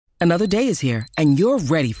Another day is here, and you're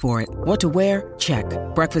ready for it. What to wear? Check.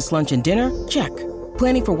 Breakfast, lunch, and dinner? Check.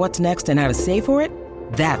 Planning for what's next and how to save for it?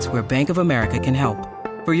 That's where Bank of America can help.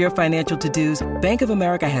 For your financial to-dos, Bank of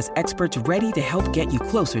America has experts ready to help get you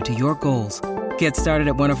closer to your goals. Get started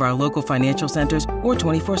at one of our local financial centers or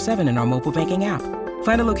 24/7 in our mobile banking app.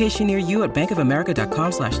 Find a location near you at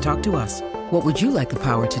bankofamerica.com/talktous. What would you like the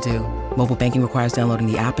power to do? Mobile banking requires downloading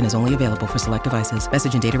the app and is only available for select devices.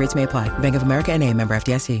 Message and data rates may apply. Bank of America N.A., member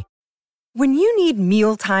FDIC. When you need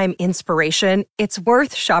mealtime inspiration, it's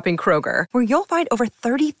worth shopping Kroger, where you'll find over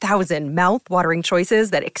 30,000 mouth-watering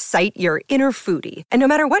choices that excite your inner foodie. And no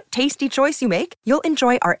matter what tasty choice you make, you'll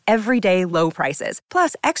enjoy our everyday low prices,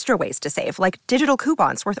 plus extra ways to save, like digital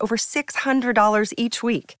coupons worth over $600 each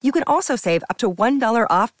week. You can also save up to $1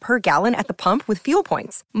 off per gallon at the pump with fuel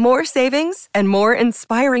points. More savings and more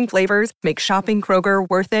inspiring flavors make shopping Kroger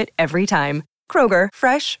worth it every time. Kroger,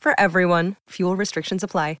 fresh for everyone. Fuel restrictions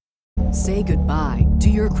apply. Say goodbye to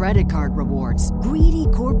your credit card rewards. Greedy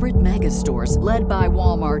corporate mega stores, led by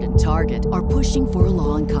Walmart and Target, are pushing for a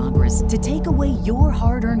law in Congress to take away your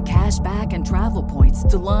hard-earned cash back and travel points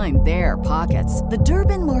to line their pockets. The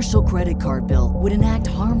Durbin-Marshall credit card bill would enact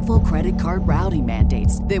harmful credit card routing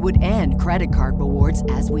mandates that would end credit card rewards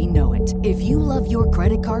as we know it. If you love your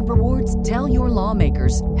credit card rewards, tell your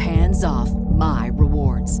lawmakers, hands off my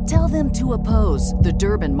rewards. Tell them to oppose the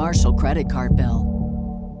Durbin-Marshall credit card bill.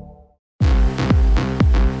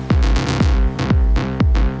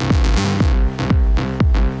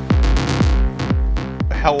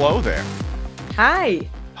 Hello there. Hi.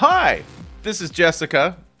 Hi. This is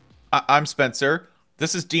Jessica. I'm Spencer.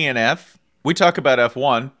 This is DNF. We talk about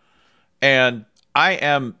F1, and I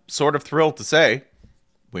am sort of thrilled to say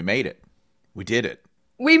we made it. We did it.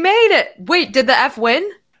 We made it. Wait, did the F win?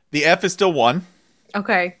 The F is still 1.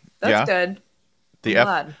 Okay, that's good.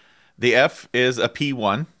 The F is a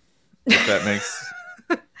P1, if that makes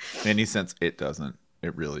any sense. It doesn't.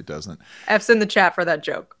 It really doesn't. F's in the chat for that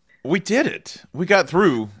joke. We did it. We got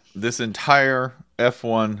through this entire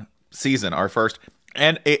F1 season, our first,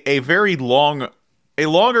 and a very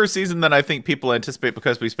longer season than I think people anticipate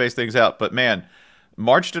because we spaced things out. But man,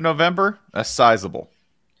 March to November, that's sizable.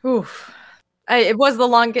 Oof. It was the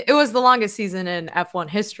longest season in F1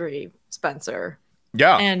 history, Spencer.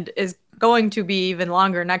 Yeah. And is going to be even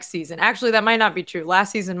longer next season. Actually, that might not be true.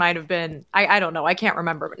 Last season might have been, I don't know. I can't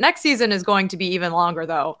remember. But next season is going to be even longer,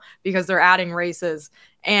 though, because they're adding races.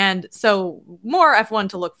 And so more F1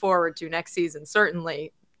 to look forward to next season,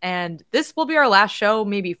 certainly. And this will be our last show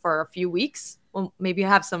maybe for a few weeks. We'll maybe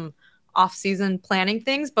have some off-season planning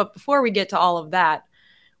things. But before we get to all of that,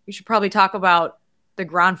 we should probably talk about the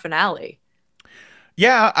grand finale.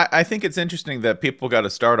 Yeah, I think it's interesting that people got to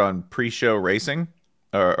start on pre-show racing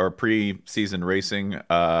or pre-season racing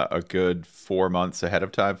a good 4 months ahead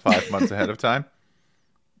of time, 5 months ahead of time.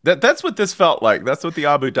 That's what this felt like. That's what the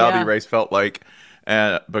Abu Dhabi race felt like.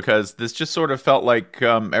 Because this just sort of felt like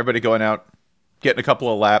everybody going out, getting a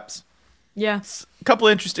couple of laps. Yeah. A couple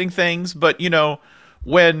of interesting things. But,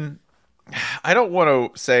 when I don't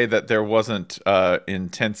want to say that there wasn't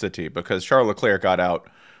intensity because Charles Leclerc got out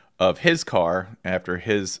of his car after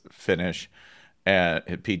his finish at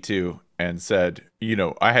P2 and said,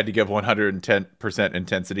 I had to give 110%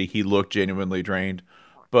 intensity. He looked genuinely drained.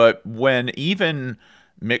 But when even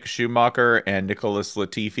Mick Schumacher and Nicholas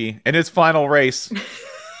Latifi in his final race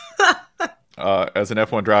as an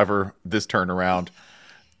F1 driver this turnaround,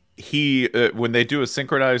 he when they do a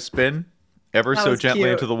synchronized spin ever so gently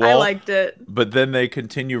cute. into the wall, I liked it. But then they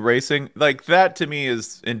continue racing. Like that to me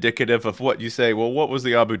is indicative of what you say. Well, what was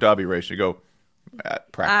the Abu Dhabi race? You go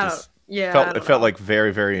practice. It felt like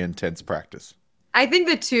very, very intense practice. I think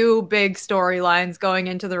the two big storylines going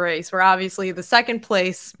into the race were obviously the second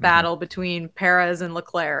place battle between Perez and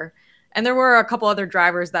Leclerc. And there were a couple other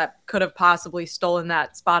drivers that could have possibly stolen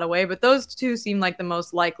that spot away, but those two seem like the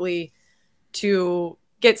most likely to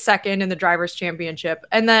get second in the Drivers' Championship.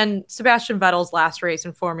 And then Sebastian Vettel's last race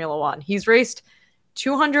in Formula One. He's raced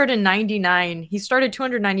 299. He started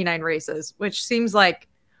 299 races, which seems like,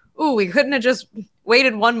 we couldn't have just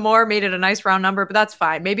waited one more, made it a nice round number, but that's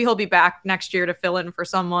fine. Maybe he'll be back next year to fill in for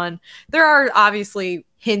someone. There are obviously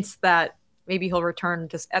hints that maybe he'll return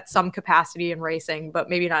to at some capacity in racing,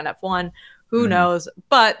 but maybe not in F1. Who knows?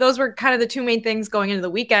 But those were kind of the two main things going into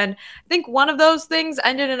the weekend. I think one of those things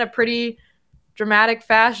ended in a pretty dramatic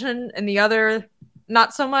fashion and the other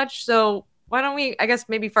not so much. So why don't we, I guess,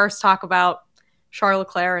 maybe first talk about Charles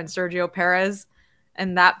Leclerc and Sergio Perez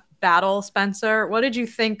and that battle, Spencer. What did you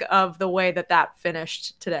think of the way that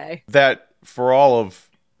finished today? That, for all of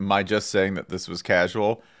my just saying that this was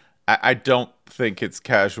casual, I don't think it's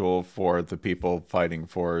casual for the people fighting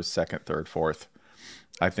for second, third, fourth.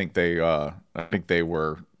 I think they were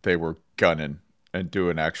gunning and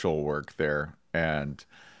doing actual work there. And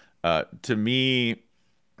to me,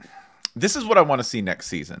 this is what I want to see next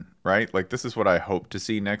season, right? Like, this is what I hope to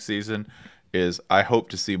see next season. Is I hope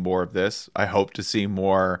to see more of this. I hope to see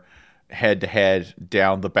more head-to-head,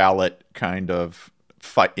 down the ballot kind of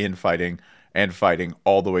infighting and fighting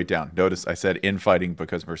all the way down. Notice I said infighting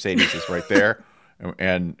because Mercedes is right there,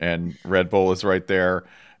 and Red Bull is right there.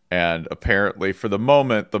 And apparently, for the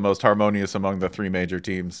moment, the most harmonious among the three major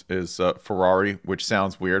teams is Ferrari, which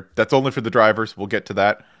sounds weird. That's only for the drivers. We'll get to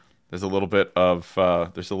that. There's a little bit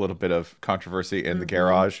of controversy in the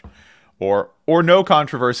garage, or no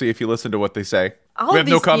controversy if you listen to what they say. We have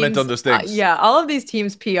no comment on those things. All of these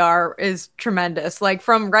teams' PR is tremendous. Like,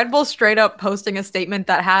 from Red Bull straight up posting a statement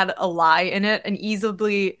that had a lie in it, an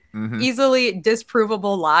easily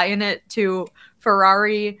disprovable lie in it, to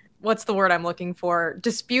Ferrari, what's the word I'm looking for?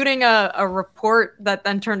 Disputing a report that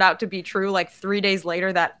then turned out to be true like 3 days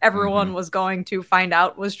later that everyone was going to find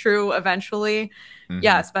out was true eventually.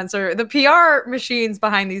 Yeah, Spencer, the PR machines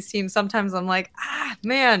behind these teams, sometimes I'm like,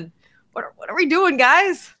 man, what are we doing,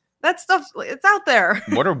 guys? That stuff, it's out there.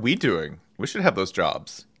 What are we doing? We should have those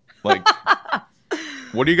jobs. Like,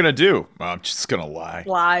 what are you going to do? I'm just going to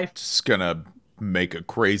lie. Just going to make a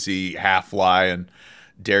crazy half lie and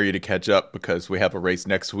dare you to catch up because we have a race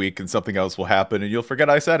next week and something else will happen and you'll forget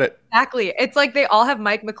I said it. Exactly. It's like they all have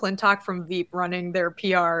Mike McClintock from Veep running their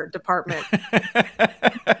PR department.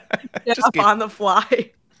 On the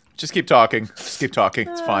fly. Just keep talking.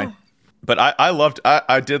 It's fine. But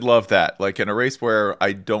I did love that. Like, in a race where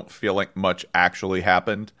I don't feel like much actually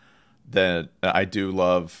happened, then I do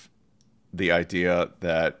love the idea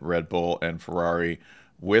that Red Bull and Ferrari,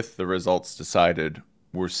 with the results decided,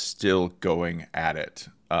 were still going at it.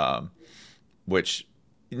 Which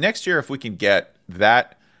next year, if we can get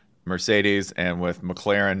that Mercedes and with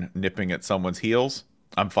McLaren nipping at someone's heels,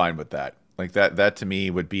 I'm fine with that. Like, that to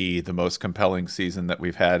me would be the most compelling season that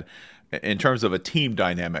we've had in terms of a team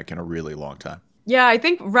dynamic in a really long time. Yeah, I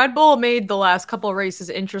think Red Bull made the last couple of races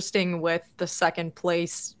interesting with the second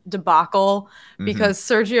place debacle because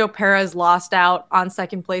Sergio Perez lost out on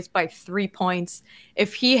second place by 3 points.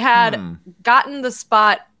 If he had gotten the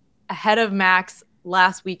spot ahead of Max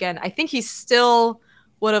last weekend, I think he still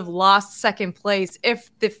would have lost second place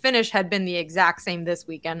if the finish had been the exact same this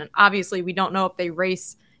weekend. And obviously, we don't know if they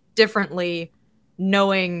race differently,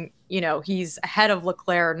 knowing, he's ahead of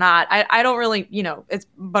Leclerc or not. I don't really, it's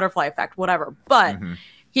butterfly effect, whatever. But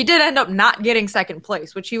he did end up not getting second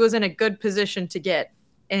place, which he was in a good position to get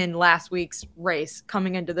in last week's race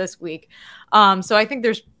coming into this week. So I think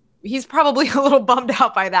he's probably a little bummed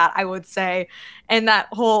out by that, I would say. And that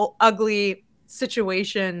whole ugly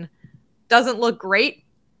situation doesn't look great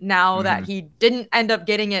now that he didn't end up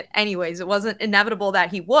getting it anyways. It wasn't inevitable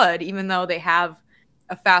that he would, even though they have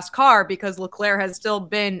a fast car, because Leclerc has still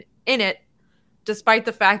been in it, despite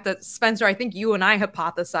the fact that, Spencer, I think you and I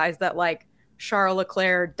hypothesized that like Charles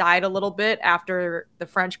Leclerc died a little bit after the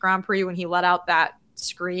French Grand Prix when he let out that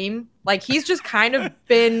scream. Like, he's just kind of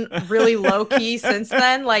been really low key since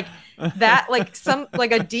then. Like that,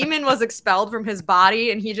 like a demon was expelled from his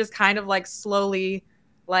body and he just kind of like slowly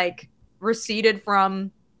like receded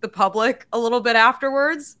from the public a little bit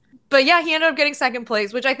afterwards. But yeah, he ended up getting second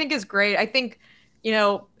place, which I think is great. I think,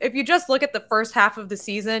 if you just look at the first half of the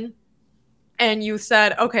season and you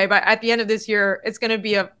said, okay, but at the end of this year, it's going to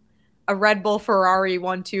be a Red Bull Ferrari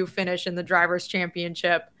 1-2 finish in the Drivers'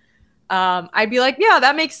 Championship, I'd be like, yeah,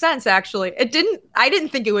 that makes sense, actually. I didn't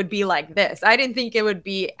think it would be like this. I didn't think it would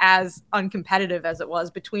be as uncompetitive as it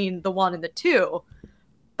was between the 1 and the 2.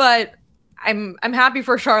 But I'm happy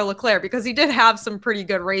for Charles Leclerc because he did have some pretty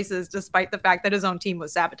good races despite the fact that his own team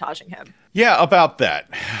was sabotaging him. Yeah, about that.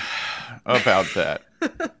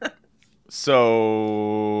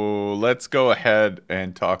 So let's go ahead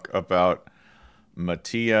and talk about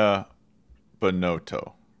Mattia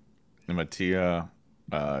Binotto. Mattia,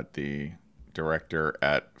 the director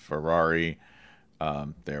at Ferrari,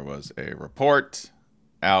 there was a report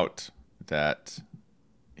out that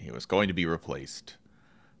he was going to be replaced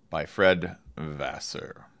by Fred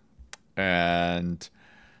Vasseur. And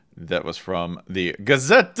that was from the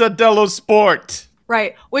Gazzetta dello Sport.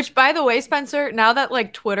 Right. Which, by the way, Spencer, now that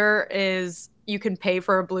like Twitter is, you can pay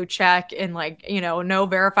for a blue check and like, no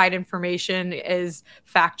verified information is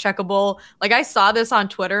fact checkable. Like, I saw this on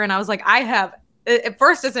Twitter and I was like, I have At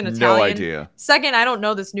first, it's an No Italian. idea. Second, I don't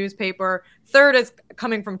know this newspaper. Third, it's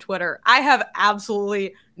coming from Twitter. I have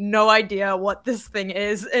absolutely no idea what this thing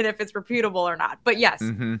is and if it's reputable or not. But yes,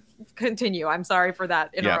 continue. I'm sorry for that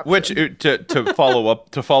interruption. Yeah, which to follow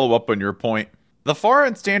up on your point, the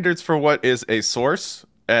foreign standards for what is a source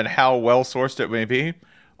and how well sourced it may be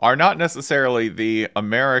are not necessarily the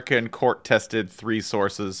American court-tested 3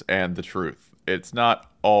 sources and the truth. It's not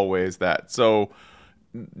always that. So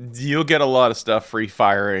you'll get a lot of stuff free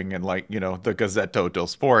firing and like, the Gazzetto dello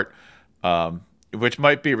Sport, which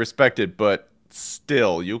might be respected, but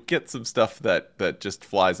still you'll get some stuff that just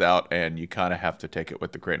flies out and you kind of have to take it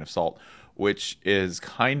with a grain of salt, which is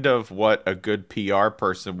kind of what a good PR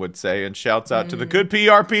person would say, and shouts out to the good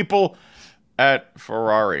PR people at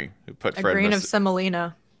Ferrari who put a grain of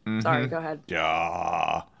semolina. Sorry, go ahead.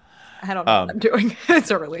 Yeah. I don't know what I'm doing. It's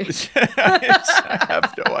early. I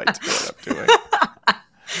have no idea what I'm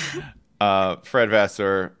doing. Fred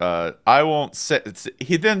Vasseur, I won't say.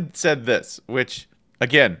 He then said this, which,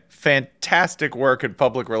 again, fantastic work in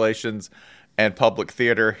public relations and public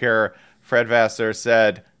theater here. Fred Vasseur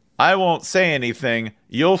said, I won't say anything.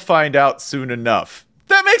 You'll find out soon enough.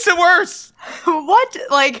 That makes it worse. What?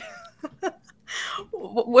 Like,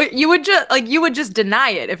 what you would just deny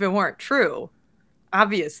it if it weren't true.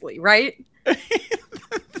 Obviously, right? One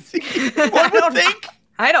would think.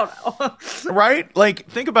 I don't know. Right? Like,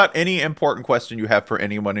 think about any important question you have for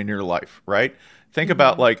anyone in your life, right? Think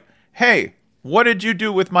about, like, hey, what did you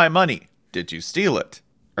do with my money? Did you steal it?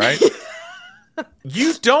 Right?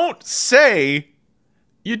 You don't say,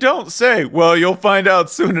 well, you'll find out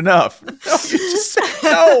soon enough. No, you just say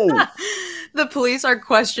no. The police are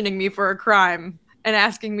questioning me for a crime and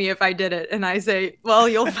asking me if I did it. And I say, well,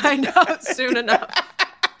 you'll find out soon enough.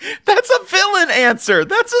 That's a villain answer.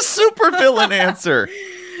 That's a super villain answer.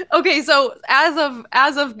 Okay, so as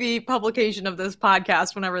of the publication of this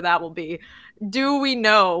podcast, whenever that will be, do we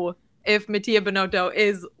know if Mattia Binotto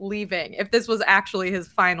is leaving? If this was actually his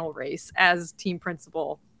final race as team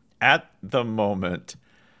principal? At the moment,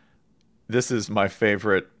 this is my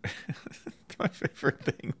favorite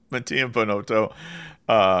thing. Mattia Binotto,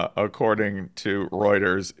 according to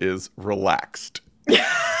Reuters, is relaxed.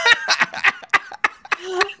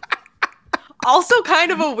 Also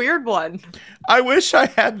kind of a weird one. I wish I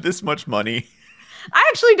had this much money. I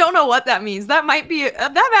actually don't know what that means. That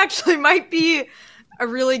actually might be a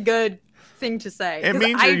really good thing to say. It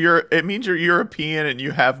means you're European and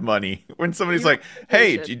you have money. When somebody's like,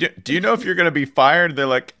 "Hey, do you know if you're going to be fired?" They're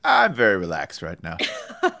like, "I'm very relaxed right now."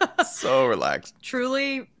 So relaxed.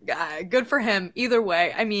 Truly, good for him. Either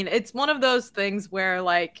way, I mean, it's one of those things where,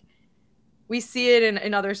 like, we see it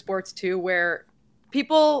in other sports too, where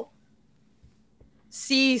people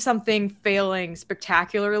see something failing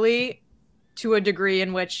spectacularly to a degree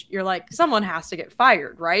in which you're like, someone has to get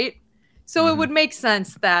fired, right? So it would make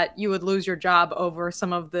sense that you would lose your job over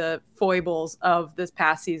some of the foibles of this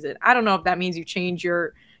past season. I don't know if that means you change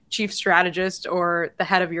your chief strategist or the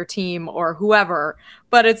head of your team or whoever,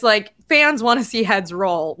 but it's like fans want to see heads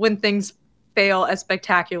roll when things fail as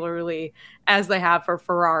spectacularly as they have for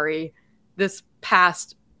Ferrari this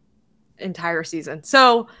past entire season.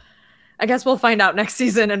 So I guess we'll find out next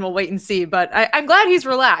season and we'll wait and see. But I'm glad he's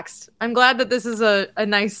relaxed. I'm glad that this is a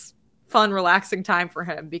nice, fun, relaxing time for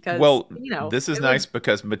him because, this is nice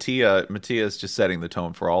because Mattia is just setting the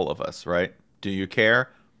tone for all of us, right? Do you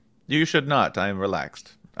care? You should not. I am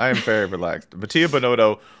relaxed. I am very relaxed. Mattia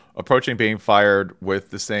Binotto approaching being fired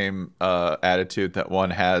with the same attitude that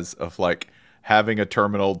one has of like having a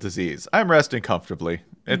terminal disease. I'm resting comfortably.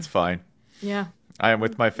 It's fine. Yeah. I am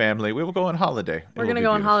with my family. We will go on holiday. We're going to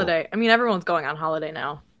go on holiday. I mean, everyone's going on holiday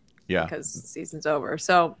now. Yeah. Because the season's over.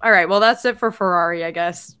 So, all right. Well, that's it for Ferrari, I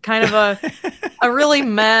guess. Kind of a really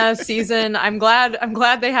meh season. I'm glad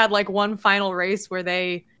they had like one final race where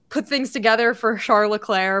they put things together for Charles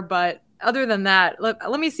Leclerc. But other than that,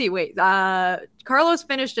 let me see. Wait. Carlos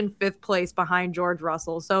finished in 5th place behind George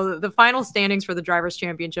Russell. So the final standings for the Drivers'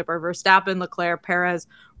 Championship are Verstappen, Leclerc, Perez,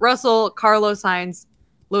 Russell, Carlos Sainz,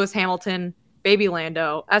 Lewis Hamilton, Baby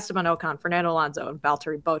Lando, Esteban Ocon, Fernando Alonso, and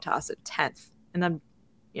Valtteri Bottas at 10th. And then,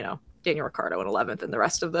 Daniel Ricciardo at 11th and the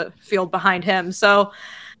rest of the field behind him. So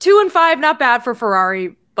 2 and 5, not bad for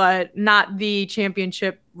Ferrari, but not the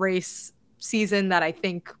championship race season that I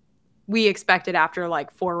think we expected after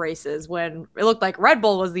like 4 races when it looked like Red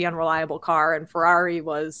Bull was the unreliable car and Ferrari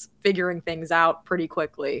was figuring things out pretty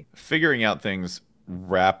quickly. Figuring out things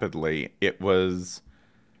rapidly. It was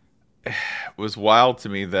wild to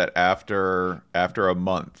me that after a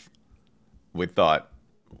month, we thought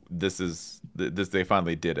they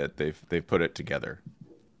finally did it. They've put it together,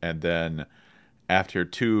 and then after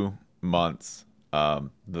 2 months,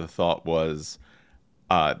 The thought was,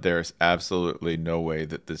 there's absolutely no way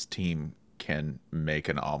that this team can make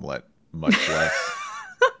an omelet, much less,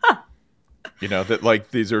 that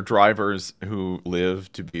like these are drivers who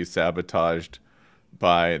live to be sabotaged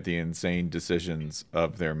by the insane decisions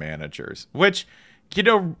of their managers, which,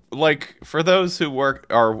 like for those who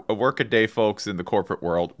are work-a-day folks in the corporate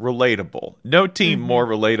world, relatable. No team more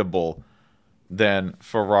relatable than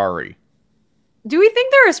Ferrari. Do we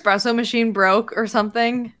think their espresso machine broke or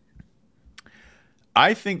something?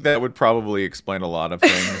 I think that would probably explain a lot of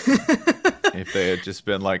things if they had just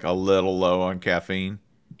been like a little low on caffeine.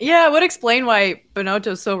 Yeah, it would explain why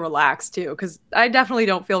Binotto's so relaxed too, because I definitely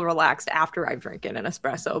don't feel relaxed after I've drinking an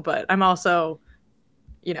espresso, but I'm also,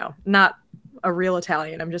 not a real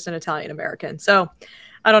Italian. I'm just an Italian American. So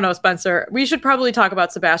I don't know, Spencer. We should probably talk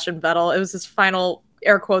about Sebastian Vettel. It was his final,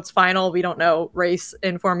 air quotes, final, we don't know, race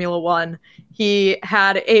in Formula One. He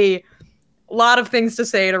had a lot of things to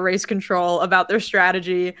say to race control about their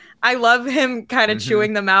strategy. I love him kind of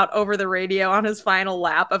chewing them out over the radio on his final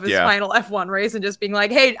lap of his final F1 race and just being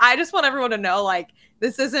like, hey, I just want everyone to know, like,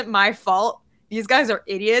 this isn't my fault. These guys are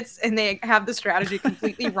idiots and they have the strategy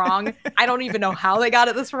completely wrong. I don't even know how they got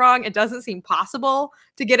it this wrong. It doesn't seem possible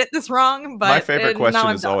to get it this wrong. But my favorite question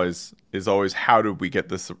is always how did we get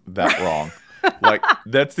that wrong? Like,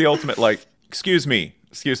 that's the ultimate, like, excuse me,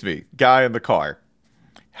 guy in the car.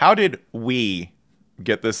 How did we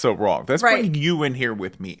get this so wrong? That's bringing you in here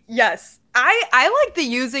with me. Yes. I like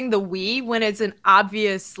using the we when it's an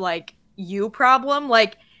obvious, like, you problem.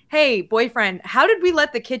 Like, hey, boyfriend, how did we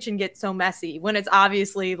let the kitchen get so messy when it's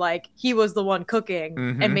obviously, like, he was the one cooking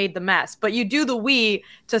and made the mess? But you do the we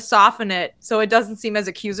to soften it so it doesn't seem as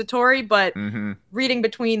accusatory, but reading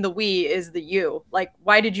between the we is the you. Like,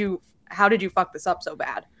 how did you fuck this up so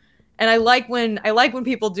bad? And I like when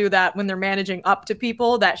people do that when they're managing up to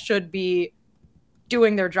people that should be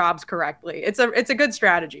doing their jobs correctly. It's a good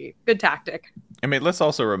strategy, good tactic. I mean, let's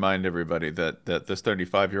also remind everybody that this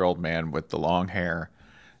 35-year-old man with the long hair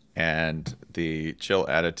and the chill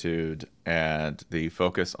attitude and the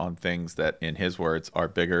focus on things that, in his words, are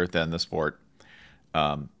bigger than the sport,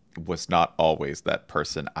 was not always that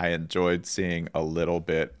person. I enjoyed seeing a little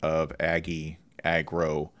bit of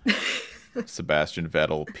aggro Sebastian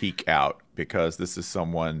Vettel peek out, because this is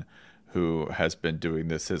someone who has been doing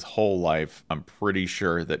this his whole life. I'm pretty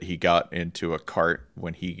sure that he got into a cart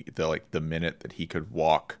when the minute that he could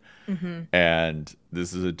walk. And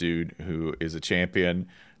this is a dude who is a champion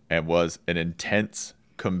and was an intense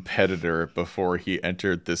competitor before he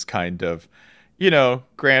entered this kind of,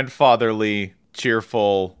 grandfatherly,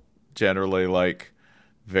 cheerful, generally like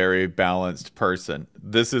very balanced person.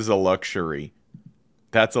 This is a luxury.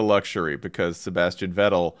 That's a luxury, because Sebastian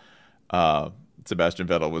Vettel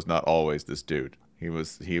was not always this dude. He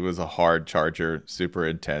was a hard charger, super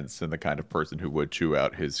intense, and the kind of person who would chew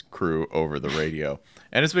out his crew over the radio.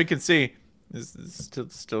 And as we can see, is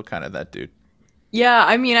still kind of that dude. Yeah,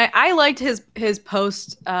 I mean, I liked his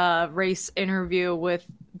post race interview with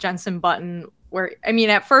Jenson Button, where, I mean,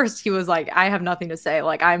 at first he was like, I have nothing to say,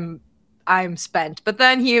 like I'm spent. But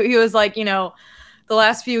then he was like, the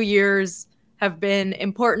last few years have been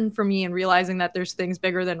important for me in realizing that there's things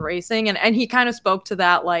bigger than racing. And he kind of spoke to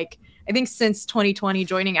that, like, I think since 2020,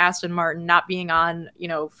 joining Aston Martin, not being on,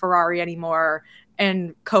 Ferrari anymore,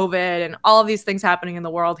 and COVID and all of these things happening in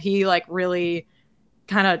the world, he like really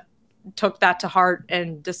kind of took that to heart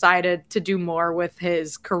and decided to do more with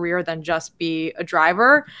his career than just be a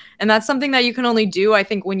driver. And that's something that you can only do, I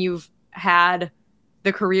think, when you've had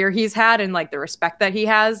the career he's had and like the respect that he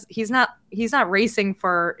has. He's not racing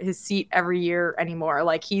for his seat every year anymore.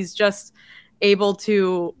 Like, he's just able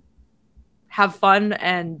to have fun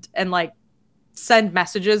and like send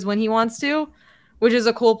messages when he wants to, which is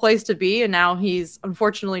a cool place to be. And now he's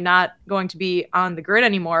unfortunately not going to be on the grid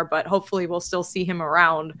anymore, but hopefully we'll still see him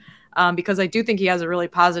around, because I do think he has a really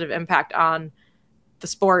positive impact on the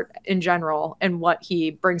sport in general and what he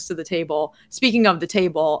brings to the table. Speaking of the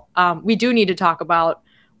table, we do need to talk about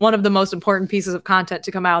one of the most important pieces of content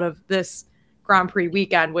to come out of this Grand Prix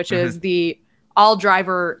weekend, which is the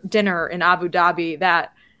all-driver dinner in Abu Dhabi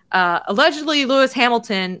that allegedly Lewis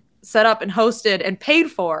Hamilton set up and hosted and paid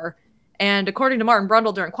for, and according to Martin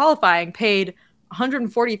Brundle during qualifying, paid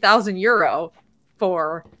 140,000 euro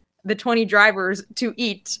for the 20 drivers to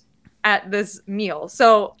eat at this meal.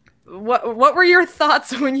 So what were your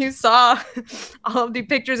thoughts when you saw all of the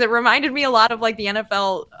pictures? It reminded me a lot of like the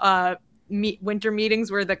NFL winter meetings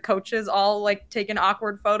where the coaches all like take an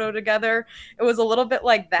awkward photo together. It was a little bit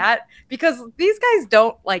like that, because these guys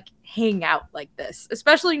don't like hang out like this,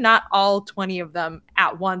 especially not all 20 of them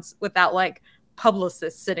at once without like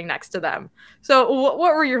publicist sitting next to them. So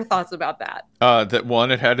what were your thoughts about that? That one,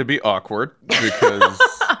 it had to be awkward because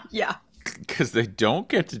Yeah. because they don't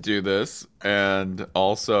get to do this, and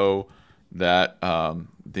also that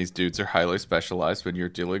these dudes are highly specialized. When you're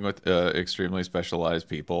dealing with extremely specialized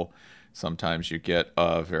people, sometimes you get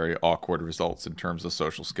very awkward results in terms of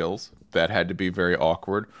social skills. That had to be very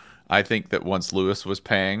awkward. I think that once Lewis was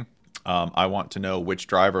paying, I want to know which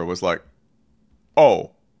driver was like,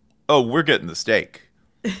 oh, we're getting the steak.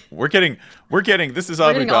 We're getting this is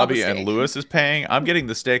Abu getting all the Dhabi and steak. Lewis is paying. I'm getting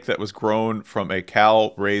the steak that was grown from a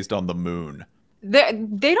cow raised on the moon. They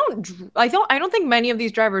don't. I don't think many of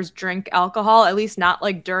these drivers drink alcohol. At least not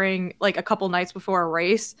like during like a couple nights before a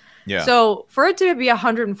race. Yeah. So for it to be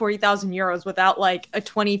 140,000 euros without like a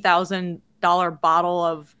 $20,000 bottle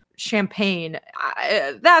of champagne,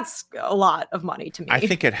 that's a lot of money to me. I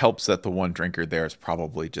think it helps that the one drinker there is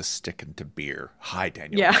probably just sticking to beer. Hi,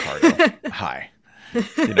 Daniel Yeah. Ricciardo. Hi.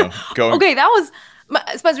 Going. Okay, that was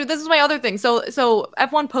Spencer. This is my other thing. So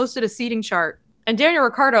F1 posted a seating chart. And Daniel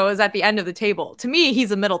Ricciardo is at the end of the table. To me, he's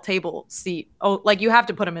a middle table seat. Oh, like you have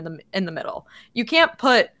to put him in the middle. You can't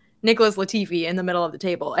put Nicholas Latifi in the middle of the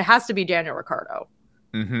table. It has to be Daniel Ricciardo.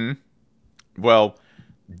 Mm-hmm. Well,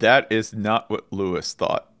 that is not what Lewis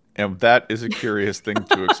thought. And that is a curious thing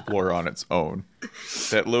to explore on its own.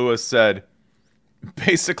 That Lewis said,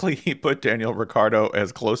 basically, he put Daniel Ricciardo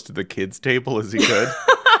as close to the kids' table as he could.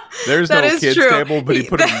 There's That no is kids' true. table, but he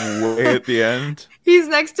put him way at the end. He's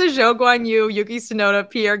next to Zhou Guanyu, Yuki Tsunoda,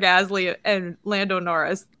 Pierre Gasly, and Lando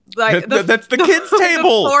Norris. Like That's the kids'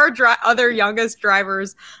 table. The four other youngest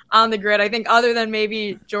drivers on the grid. I think other than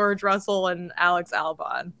maybe George Russell and Alex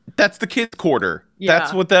Albon. That's the kids' quarter. Yeah.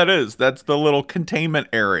 That's what that is. That's the little containment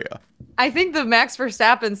area. I think the Max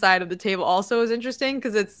Verstappen side of the table also is interesting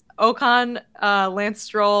because it's Ocon, Lance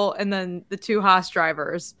Stroll, and then the two Haas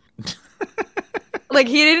drivers. Like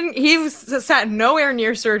he sat nowhere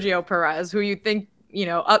near Sergio Perez, who you think,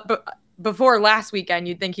 before last weekend,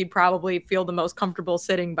 you'd think he'd probably feel the most comfortable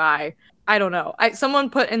sitting by. I don't know. Someone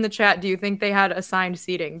put in the chat, do you think they had assigned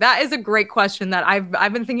seating? That is a great question that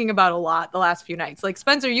I've been thinking about a lot the last few nights. Like,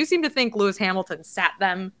 Spencer, you seem to think Lewis Hamilton sat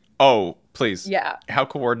them. Oh, please. Yeah. How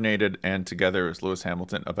coordinated and together is Lewis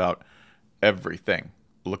Hamilton about everything?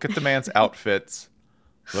 Look at the man's outfits.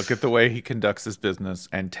 Look at the way he conducts his business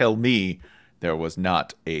and tell me there was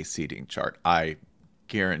not a seating chart. I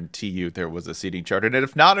guarantee you there was a seating chart. And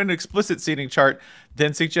if not an explicit seating chart,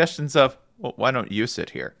 then suggestions of, well, why don't you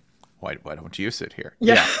sit here? Why don't you sit here?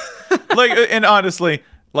 Yeah. Like, and honestly,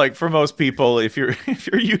 like for most people, if you're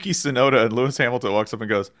Yuki Tsunoda and Lewis Hamilton walks up and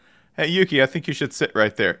goes, hey, Yuki, I think you should sit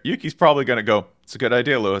right there. Yuki's probably going to go, it's a good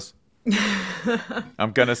idea, Lewis.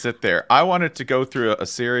 I'm going to sit there. I wanted to go through a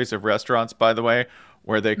series of restaurants, by the way,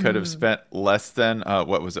 where they could have spent less than,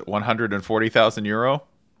 140,000 euro?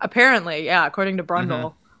 Apparently, yeah, according to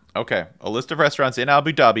Brundle. Okay, a list of restaurants in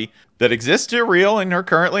Abu Dhabi that exist, are real, and are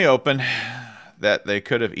currently open that they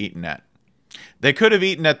could have eaten at. They could have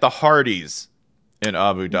eaten at the Hardee's in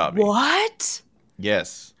Abu Dhabi. What?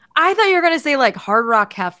 Yes. I thought you were going to say like Hard Rock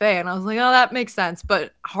Cafe, and I was like, oh, that makes sense.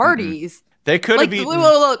 But Hardee's. They could Like, have eaten.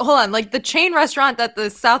 look, hold on. Like the chain restaurant that the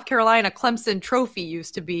South Carolina Clemson Trophy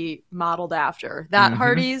used to be modeled after. That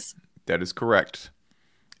Hardee's. That is correct.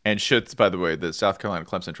 And should, by the way, the South Carolina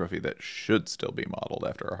Clemson Trophy, that should still be modeled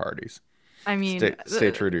after a Hardee's. I mean, Stay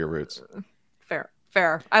true to your roots.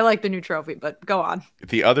 fair. I like the new trophy, but go on.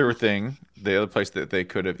 The other place that they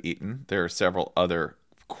could have eaten, there are several other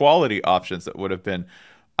quality options that would have been,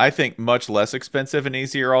 I think, much less expensive and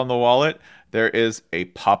easier on the wallet. There is a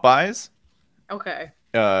Popeyes Okay.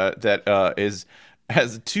 that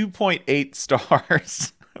has 2.8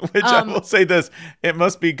 stars, which I will say this, it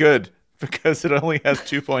must be good because it only has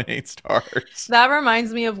 2.8 stars. That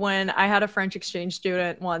reminds me of when I had a French exchange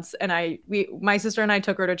student once, and my sister and I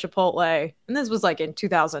took her to Chipotle, and this was like in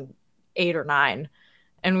 2008 or 9,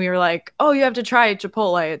 and we were like, "Oh, you have to try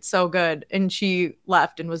Chipotle; it's so good." And she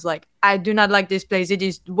left and was like, "I do not like this place; it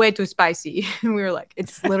is way too spicy." And we were like,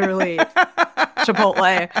 "It's literally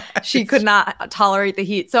Chipotle." She could not tolerate the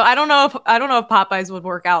heat, so I don't know if Popeyes would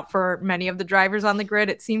work out for many of the drivers on the grid.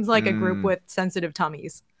 It seems like a group with sensitive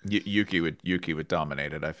tummies. Yuki would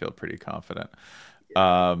dominate it. I feel pretty confident.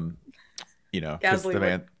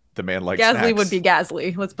 Gasly the man likes Gasly snacks. would be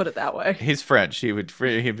Gasly. Let's put it that way. He's French. He'd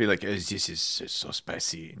be like, "This is so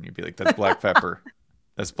spicy," and you'd be like, "That's black pepper.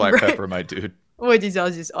 That's black Right. pepper, my dude." What is all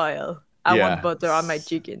this oil? I Yeah. want butter on my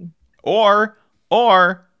chicken. Or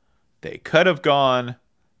they could have gone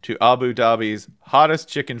to Abu Dhabi's hottest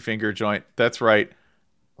chicken finger joint. That's right,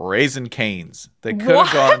 Raising Cane's. They could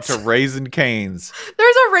have gone to Raising Cane's.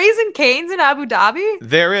 There's a Raising Cane's in Abu Dhabi?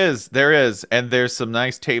 There is. And there's some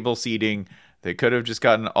nice table seating. They could have just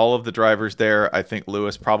gotten all of the drivers there. I think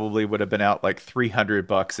Lewis probably would have been out like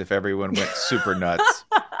 $300 if everyone went super nuts.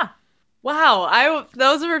 Wow.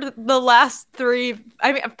 Those are the last three.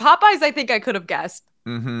 I mean, Popeyes, I think I could have guessed.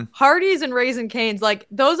 Mm-hmm. Hardee's and Raising Cane's, like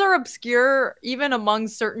those are obscure even among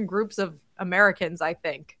certain groups of Americans, I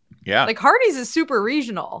think. Yeah. Like Hardee's is super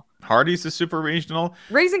regional. Hardee's is super regional.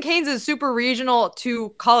 Raising Cane's is super regional to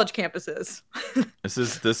college campuses.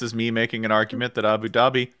 This is me making an argument that Abu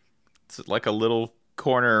Dhabi, it's like a little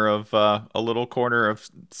corner of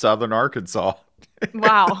southern Arkansas.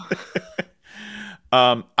 Wow.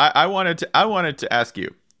 I wanted to ask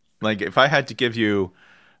you, like, if I had to give you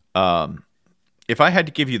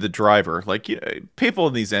the driver, like, you know, people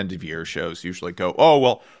in these end of year shows usually go, oh,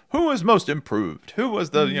 well, who was most improved? Who was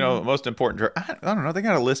the, most important driver? I don't know. They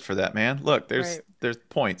got a list for that, man. Look, there's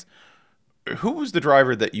points. Who was the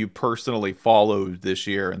driver that you personally followed this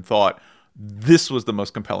year and thought this was the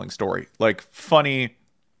most compelling story? Like, funny,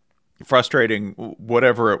 frustrating,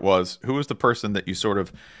 whatever it was. Who was the person that you sort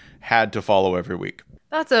of had to follow every week?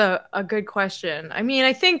 That's a good question. I mean,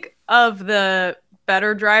 I think of the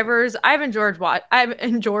better drivers, I've enjoyed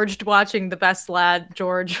watching the best lad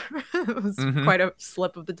George. It was quite a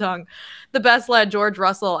slip of the tongue. The best lad George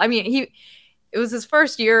Russell. I mean, it was his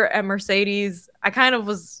first year at Mercedes. I kind of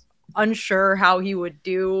was unsure how he would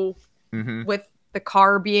do with the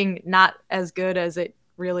car being not as good as it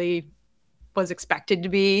really was expected to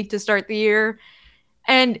be to start the year.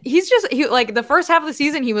 And he like the first half of the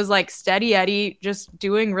season, he was like steady Eddie, just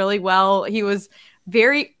doing really well. He was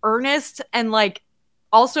very earnest and like,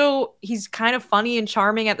 also he's kind of funny and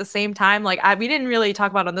charming at the same time. Like we didn't really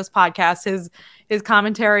talk about on this podcast, his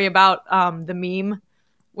commentary about the meme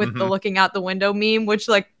with the looking out the window meme, which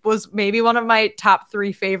like was maybe one of my top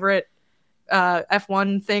 3 favorite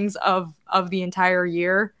F1 things of the entire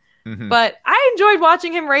year. But I enjoyed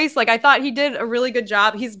watching him race. Like I thought he did a really good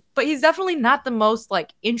job. He's definitely not the most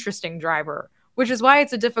like interesting driver, which is why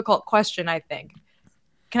it's a difficult question, I think.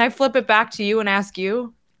 Can I flip it back to you and ask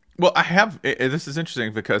you? Well, this is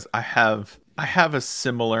interesting because I have a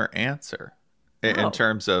similar answer in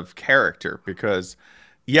terms of character, because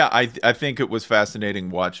I think it was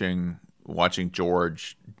fascinating watching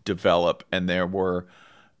George develop, and there were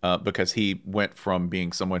because he went from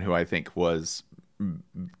being someone who I think was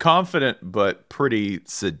confident but pretty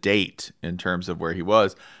sedate in terms of where he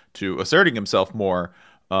was to asserting himself more,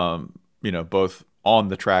 both on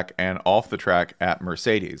the track and off the track at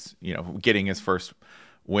Mercedes, getting his first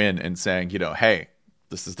win and saying, hey,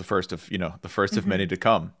 this is the first of many to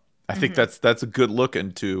come. I think that's a good look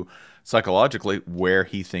into psychologically where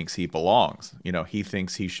he thinks he belongs. He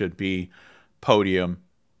thinks he should be podium,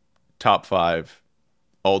 top 5,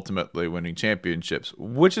 ultimately winning championships,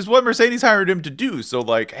 which is what Mercedes hired him to do. So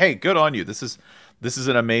like, hey, good on you. This is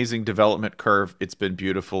an amazing development curve. It's been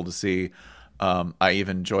beautiful to see. I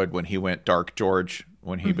even enjoyed when he went dark George,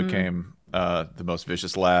 when he became the most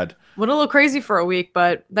vicious lad. Went a little crazy for a week,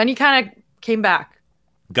 but then he kind of came back.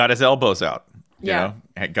 Got his elbows out.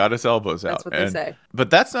 Got his elbows out. That's what they say. But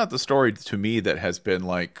that's not the story to me that has been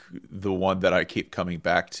like the one that I keep coming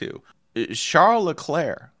back to. Charles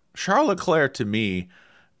Leclerc. Charles Leclerc to me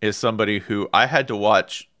is somebody who I had to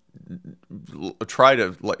watch try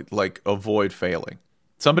to like avoid failing.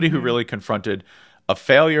 Somebody who really confronted a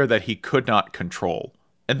failure that he could not control.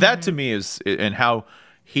 And that to me is, and how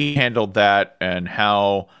he handled that, and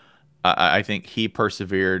how I think he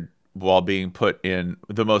persevered while being put in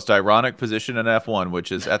the most ironic position in F1,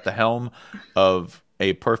 which is at the helm of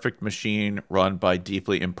a perfect machine run by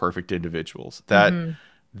deeply imperfect individuals.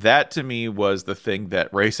 That to me was the thing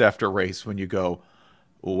that race after race, when you go,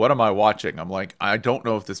 well, what am I watching? I'm like, I don't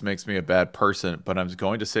know if this makes me a bad person, but I'm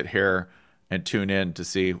going to sit here and tune in to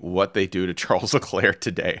see what they do to Charles Leclerc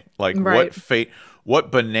today. Like what fate,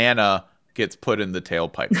 what banana gets put in the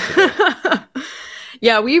tailpipe today.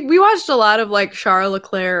 Yeah, we watched a lot of like Charles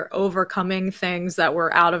Leclerc overcoming things that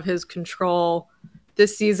were out of his control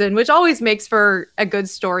this season, which always makes for a good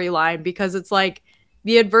storyline, because it's like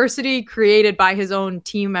the adversity created by his own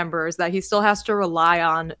team members that he still has to rely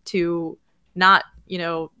on to not,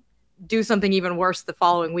 do something even worse the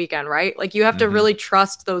following weekend, right? Like you have to really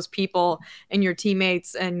trust those people and your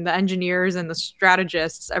teammates and the engineers and the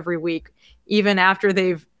strategists every week, even after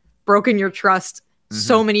they've broken your trust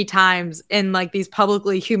so many times in like these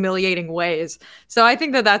publicly humiliating ways. So I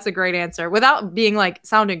think that that's a great answer without being like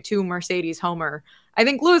sounding too Mercedes Homer. I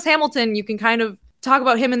think Lewis Hamilton, you can kind of talk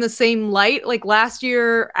about him in the same light. Like last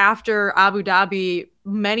year after Abu Dhabi,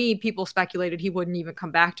 many people speculated he wouldn't even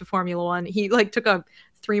come back to Formula One. He like took a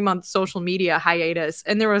 3-month social media hiatus,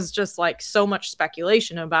 and there was just like so much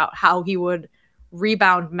speculation about how he would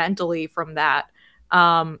rebound mentally from that.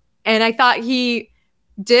 And I thought he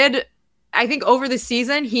did. I think over the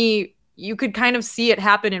season, you could kind of see it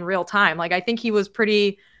happen in real time. Like I think he was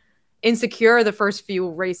pretty insecure the first few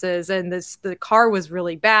races, and the car was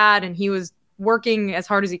really bad, and he was working as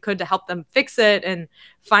hard as he could to help them fix it. And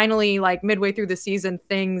finally, like midway through the season,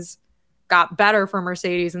 things got better for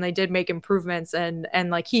Mercedes and they did make improvements. And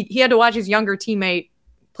like he had to watch his younger teammate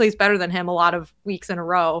place better than him a lot of weeks in a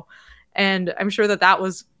row. And I'm sure that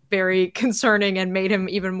was very concerning and made him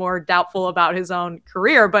even more doubtful about his own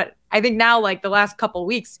career. But I think now, like the last couple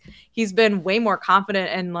weeks, he's been way more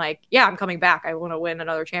confident and like, yeah, I'm coming back. I want to win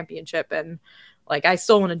another championship. And like, I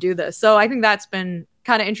still want to do this. So I think that's been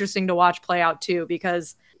kind of interesting to watch play out too,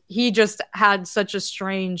 because he just had such a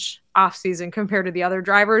strange offseason compared to the other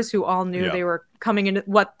drivers who all knew they were coming into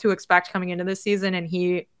what to expect coming into this season. And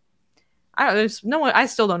I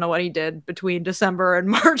still don't know what he did between December and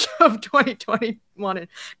March of 2021 and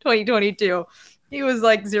 2022. He was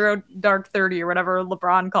like zero dark 30 or whatever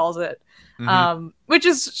LeBron calls it, which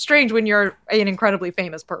is strange when you're an incredibly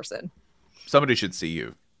famous person. Somebody should see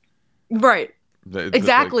you. Right.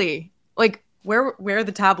 Exactly. Like where are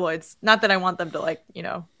the tabloids? Not that I want them to like,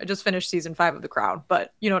 I just finished season 5 of The Crown,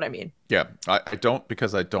 but you know what I mean? Yeah. I don't,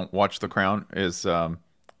 because I don't watch The Crown. Is that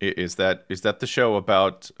the show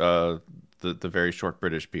about the very short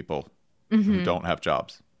British people who don't have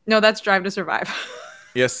jobs? No, that's Drive to Survive.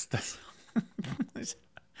 Yes.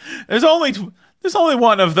 There's only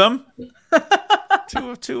one of them.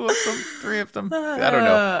 two of them, 3 of them. I don't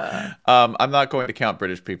know. I'm not going to count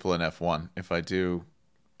British people in F1. If I do,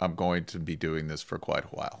 I'm going to be doing this for quite a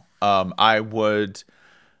while. I would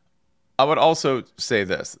also say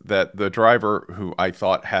this, that the driver who I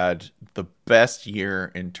thought had the best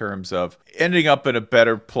year in terms of ending up in a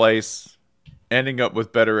better place, ending up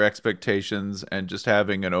with better expectations, and just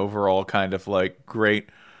having an overall kind of like great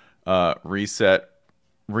reset,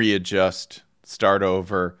 readjust, start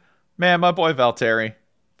over. Man, my boy Valtteri.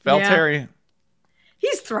 Yeah.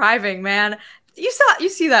 He's thriving, man. You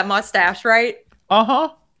see that mustache, right?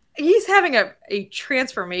 Uh-huh. He's having a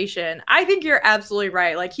transformation. I think you're absolutely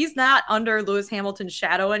right. Like, he's not under Lewis Hamilton's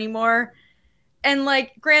shadow anymore. And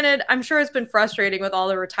like, granted, I'm sure it's been frustrating with all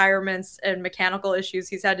the retirements and mechanical issues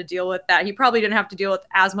he's had to deal with that. He probably didn't have to deal with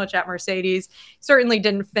as much at Mercedes. Certainly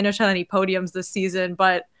didn't finish on any podiums this season,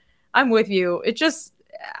 but I'm with you. It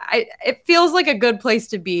feels like a good place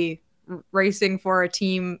to be, racing for a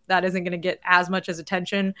team that isn't going to get as much as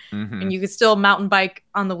attention. And you could still mountain bike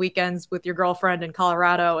on the weekends with your girlfriend in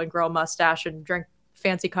Colorado and grow a mustache and drink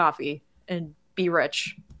fancy coffee and be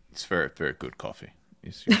rich. It's very, very good coffee.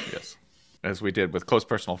 Yes. As we did with close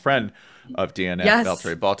personal friend of DNF,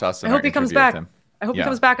 Valtteri Bottas. I hope he comes back. I hope he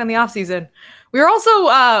comes back on the off season. We are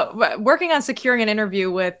also working on securing an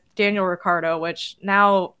interview with Daniel Ricciardo, which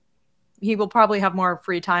now he will probably have more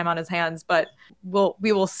free time on his hands, but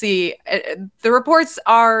we will see. The reports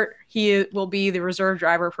are he will be the reserve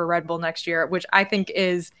driver for Red Bull next year, which I think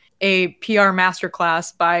is a PR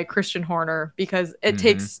masterclass by Christian Horner, because it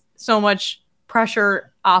takes so much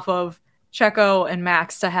pressure off of Checo and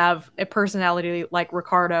Max to have a personality like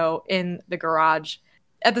Ricciardo in the garage.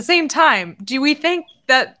 At the same time, do we think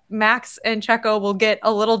that Max and Checo will get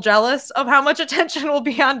a little jealous of how much attention will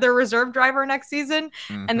be on their reserve driver next season,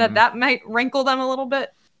 and that might rankle them a little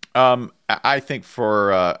bit? I think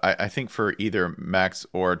for either Max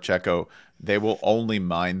or Checo, they will only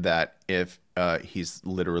mind that if he's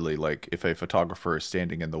literally like, if a photographer is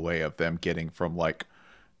standing in the way of them getting from like,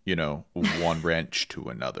 one wrench to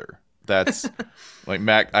another. That's like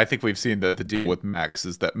Max. I think we've seen the deal with Max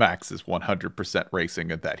is that Max is 100%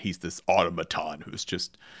 racing, and that he's this automaton who's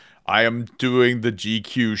just, I am doing the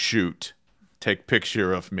GQ shoot. Take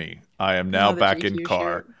picture of me. I am now back GQ in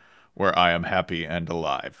car shoot, where I am happy and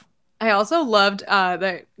alive. I also loved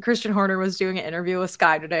that Christian Horner was doing an interview with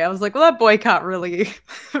Sky today. I was like, well, that boycott really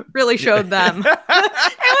showed them. It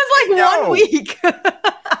was like 1 week.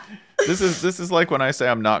 This is like when I say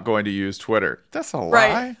I'm not going to use Twitter. That's a lie.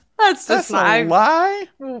 Right. That's a lie.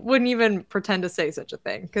 Wouldn't even pretend to say such a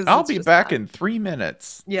thing, because I'll be back in 3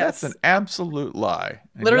 minutes. Yes, that's an absolute lie.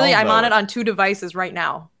 And literally, I'm on it on 2 devices right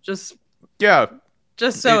now. Just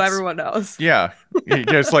so everyone knows. Yeah,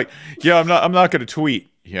 it's like, I'm not going to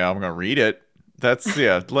tweet. Yeah, I'm going to read it. That's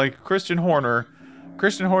like Christian Horner.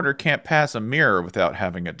 Christian Horner can't pass a mirror without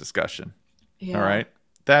having a discussion. Yeah. All right,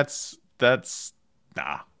 that's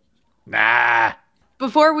nah.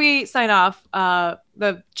 Before we sign off,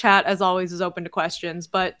 the chat, as always, is open to questions.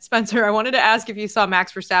 But Spencer, I wanted to ask if you saw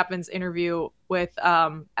Max Verstappen's interview with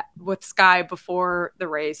Sky before the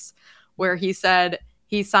race, where he said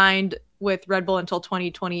he signed with Red Bull until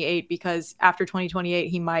 2028 because after 2028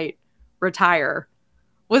 he might retire.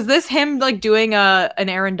 Was this him like doing an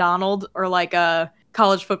Aaron Donald or like a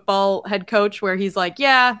college football head coach where he's like,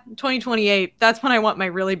 yeah, 2028, that's when I want my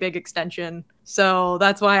really big extension. So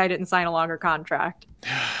that's why I didn't sign a longer contract.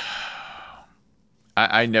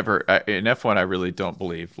 I never in F1, I really don't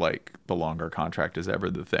believe like the longer contract is ever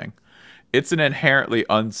the thing. It's an inherently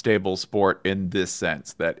unstable sport in this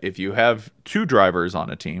sense that if you have two drivers on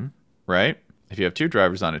a team, right? If you have two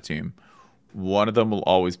drivers on a team, one of them will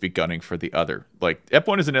always be gunning for the other. Like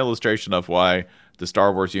F1 is an illustration of why the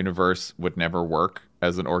Star Wars universe would never work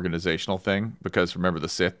as an organizational thing, because remember the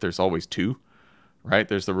Sith, there's always two, right?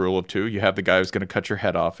 There's the rule of two. You have the guy who's going to cut your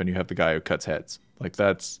head off and you have the guy who cuts heads. Like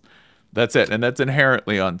that's it. And that's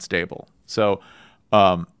inherently unstable. So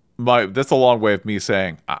that's a long way of me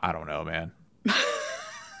saying, I don't know, man.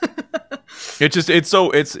 It's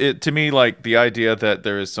to me, like the idea that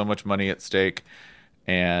there is so much money at stake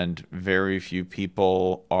and very few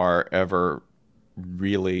people are ever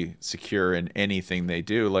really secure in anything they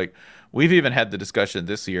do. Like we've even had the discussion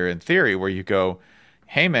this year in theory where you go,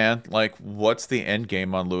 hey man, like what's the end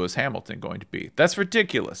game on Lewis Hamilton going to be? That's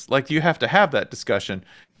ridiculous. Like you have to have that discussion,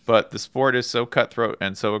 but the sport is so cutthroat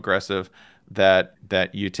and so aggressive that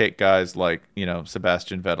you take guys like,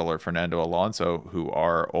 Sebastian Vettel or Fernando Alonso, who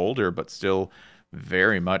are older but still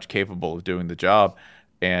very much capable of doing the job,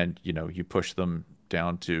 and you push them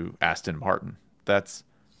down to Aston Martin. That's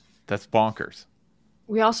bonkers.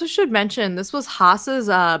 We also should mention this was Haas's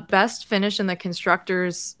best finish in the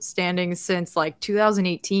constructors standings since like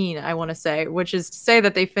 2018, I want to say, which is to say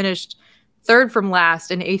that they finished third from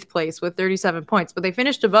last in 8th place with 37 points, but they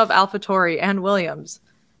finished above AlphaTauri and Williams.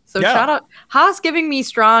 So shout out Haas, giving me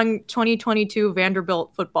strong 2022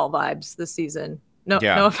 Vanderbilt football vibes this season. No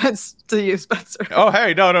offense to you, Spencer. Oh,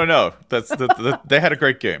 hey, no. That's they had a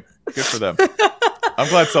great game. Good for them.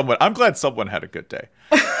 I'm glad someone had a good day.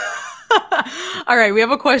 All right, we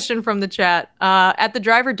have a question from the chat. At the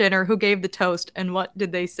driver dinner, who gave the toast and what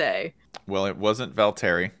did they say? Well, it wasn't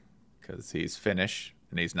Valtteri because he's Finnish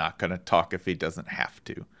and he's not going to talk if he doesn't have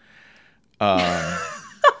to.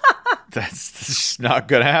 That's just not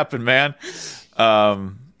going to happen, man.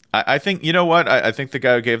 I think, you know what? I think the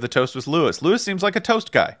guy who gave the toast was Lewis. Lewis seems like a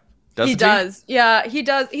toast guy. He does. Yeah, he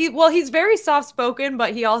does. He's very soft-spoken,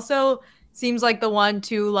 but he also seems like the one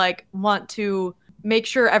to like want to make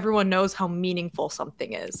sure everyone knows how meaningful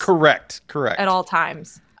something is. Correct. At all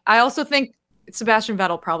times. I also think Sebastian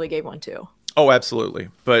Vettel probably gave one too. Oh, absolutely.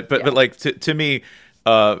 But like to me,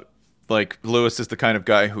 like Lewis is the kind of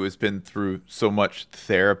guy who has been through so much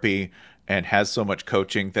therapy and has so much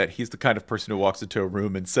coaching that he's the kind of person who walks into a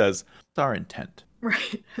room and says, "What's our intent?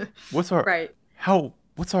 Right. What's our right? How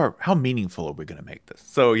meaningful are we going to make this?"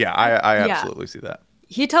 So yeah, I absolutely see that.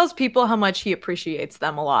 He tells people how much he appreciates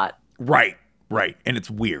them a lot. Right. And it's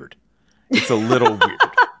weird. It's a little weird.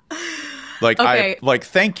 Like okay.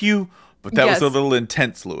 Thank you, but that was a little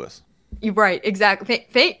intense, Lewis. You're right. Exactly.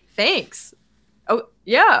 Thanks. Oh,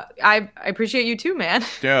 yeah. I appreciate you too, man.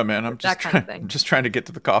 Yeah, man. I'm just trying to get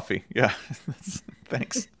to the coffee. Yeah.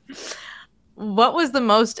 Thanks. What was the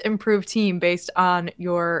most improved team based on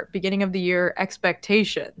your beginning of the year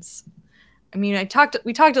expectations? I mean,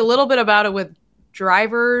 we talked a little bit about it with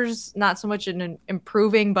drivers, not so much in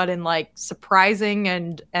improving, but in like surprising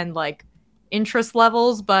and like interest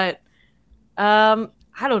levels. But I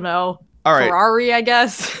don't know. All right. Ferrari, I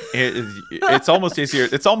guess. It's almost easier.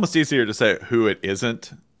 It's almost easier to say who it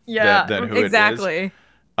isn't. Yeah, than who exactly. It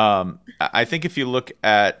is. I think if you look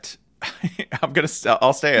at,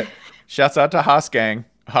 I'll say it. Shouts out to Haas gang.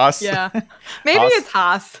 Haas. Yeah. Maybe Haas. It's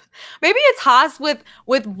Haas. Maybe it's Haas with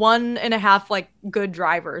 1.5 like good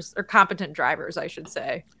drivers or competent drivers, I should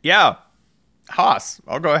say. Yeah. Haas.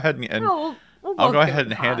 I'll go ahead and I'll go ahead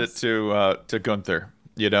and hand it to Gunther.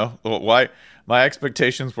 Why my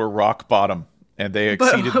expectations were rock bottom and they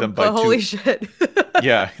exceeded them by holy shit.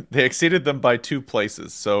 Yeah, they exceeded them by 2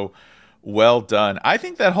 places. So well done. I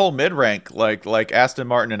think that whole mid-rank, like Aston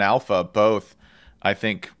Martin and Alpha, both I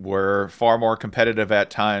think were far more competitive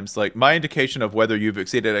at times. Like my indication of whether you've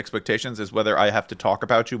exceeded expectations is whether I have to talk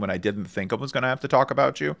about you when I didn't think I was going to have to talk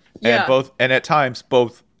about you. Yeah. And at times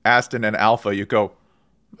both Aston and Alpha, you go,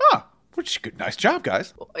 which is good. Nice job,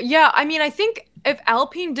 guys. Yeah, I mean, I think if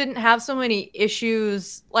Alpine didn't have so many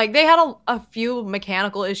issues, like they had a few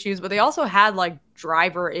mechanical issues, but they also had like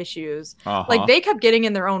driver issues. Uh-huh. Like they kept getting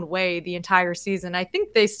in their own way the entire season. I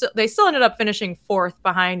think they still ended up finishing 4th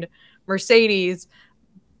behind Mercedes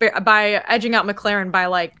by edging out McLaren by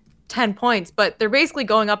like 10 points, but they're basically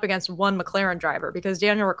going up against one McLaren driver because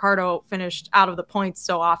Daniel Ricciardo finished out of the points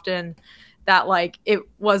so often that like it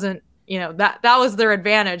wasn't, that was their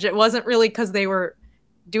advantage. It wasn't really because they were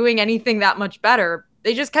doing anything that much better.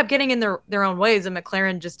 They just kept getting in their own ways, and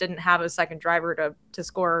McLaren just didn't have a second driver to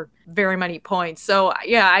score very many points. So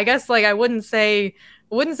yeah, I guess like I wouldn't say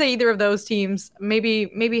either of those teams.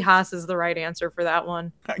 Maybe Haas is the right answer for that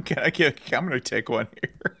one. I'm going to take one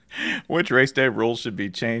here. Which race day rules should be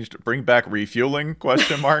changed? Bring back refueling? ?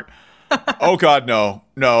 Oh God, no.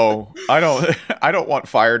 I don't want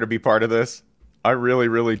fire to be part of this. I really,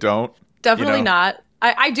 really don't. Definitely not.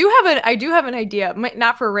 I do have an idea,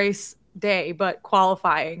 not for race day, but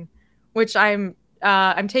qualifying, which I'm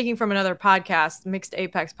taking from another podcast, Mixed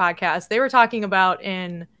Apex podcast. They were talking about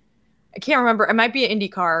I can't remember, it might be an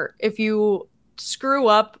IndyCar. If you screw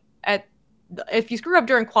up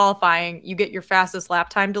during qualifying, you get your fastest lap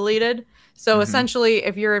time deleted. So essentially,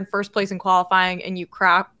 if you're in first place in qualifying and you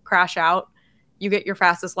crash out, you get your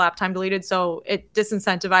fastest lap time deleted. So it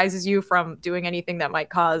disincentivizes you from doing anything that might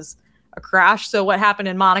cause a crash. So what happened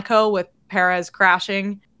in Monaco with Perez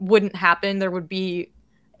crashing wouldn't happen. There would be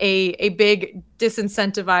a big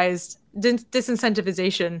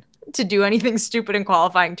disincentivization to do anything stupid in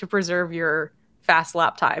qualifying to preserve your fast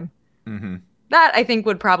lap time. Mm-hmm. That I think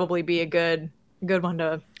would probably be a good one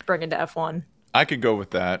to bring into F1. I could go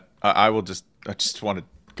with that. I just want to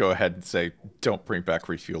go ahead and say, don't bring back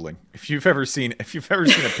refueling. If you've ever seen a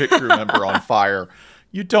pit crew member on fire,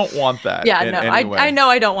 you don't want that. Yeah, no, I know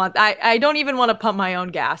I don't want that. I don't even want to pump my own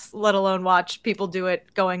gas, let alone watch people do it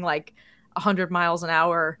going like 100 miles an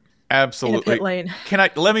hour. Absolutely. In a pit lane.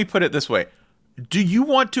 Let me put it this way. Do you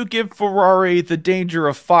want to give Ferrari the danger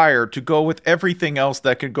of fire to go with everything else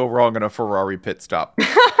that could go wrong in a Ferrari pit stop?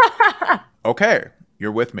 Okay,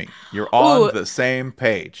 you're with me. You're on the same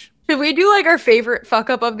page. Should we do like our favorite fuck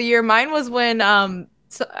up of the year? Mine was when I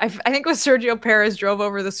think it was Sergio Perez drove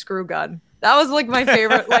over the screw gun. That was like my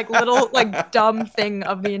favorite like little like dumb thing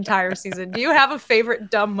of the entire season. Do you have a favorite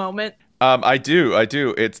dumb moment? I do.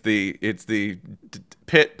 It's the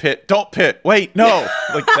pit. Don't pit. Wait, no.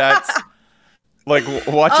 Like that's like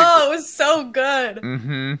watching. Oh, it was so good.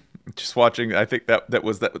 Mm-hmm. Just watching. I think that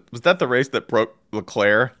was the race that broke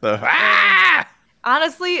Leclerc.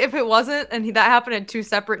 Honestly, if it wasn't, and that happened in 2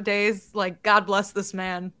 separate days, like God bless this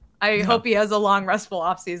man. I hope he has a long, restful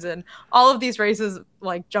offseason. All of these races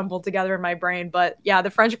like jumbled together in my brain, but yeah,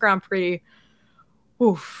 the French Grand Prix.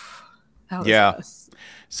 Oof, that was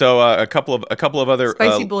So a couple of other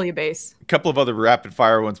spicy bouillabaisse. A couple of other rapid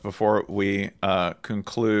fire ones before we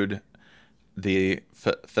conclude the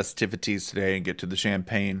festivities today and get to the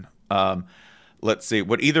champagne. Let's see.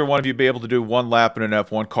 Would either one of you be able to do one lap in an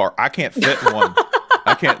F1 car? I can't fit in one.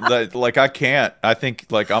 I can't. I can't. I think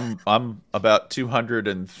like I'm about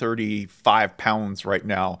 235 pounds right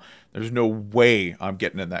now. There's no way I'm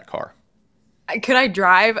getting in that car. Could I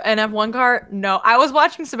drive an F1 car? No. I was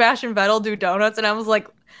watching Sebastian Vettel do donuts, and I was like,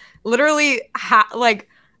 literally,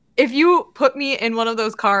 if you put me in one of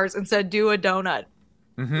those cars and said do a donut,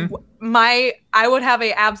 I would have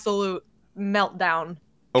an absolute meltdown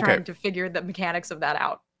trying to figure the mechanics of that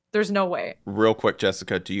out. There's no way. Real quick,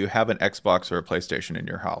 Jessica, do you have an Xbox or a PlayStation in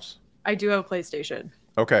your house? I do have a PlayStation.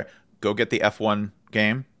 Okay. Go get the F1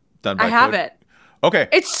 game done by I have it. Okay.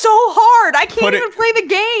 It's so hard. I can't even play the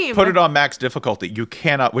game. Put it on max difficulty. You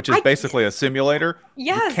cannot, which is basically a simulator.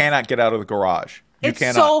 Yes. You cannot get out of the garage. It's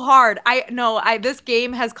so hard. This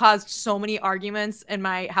game has caused so many arguments in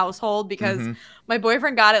my household because my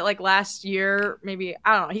boyfriend got it like last year, maybe,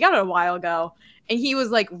 I don't know. He got it a while ago and he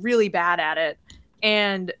was like really bad at it.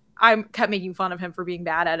 And I kept making fun of him for being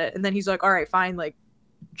bad at it. And then he's like, all right, fine, like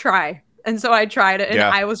try. And so I tried it and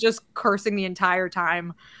I was just cursing the entire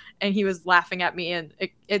time. And he was laughing at me, and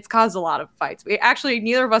it's caused a lot of fights.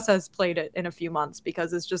 Neither of us has played it in a few months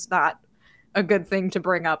because it's just not a good thing to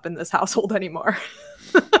bring up in this household anymore.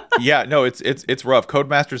 Yeah, no, it's rough.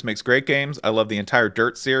 Codemasters makes great games. I love the entire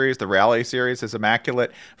Dirt series. The Rally series is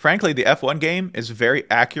immaculate. Frankly, the F1 game is very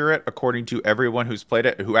accurate according to everyone who's played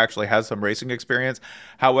it, who actually has some racing experience.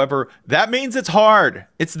 However, that means it's hard.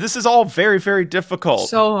 This is all very, very difficult.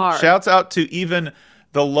 So hard. Shouts out to even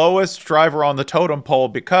the lowest driver on the totem pole,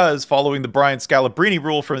 because following the Brian Scalabrine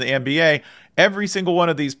rule from the NBA, every single one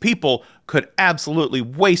of these people could absolutely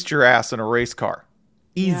waste your ass in a race car.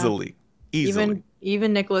 Easily. Even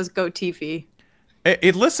Nicholas Latifi.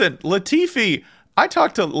 Listen, Latifi, I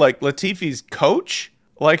talked to like Latifi's coach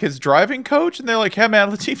like his driving coach, and they're like, "Hey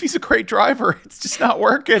man, Latifi's a great driver. It's just not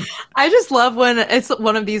working." I just love when it's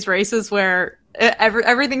one of these races where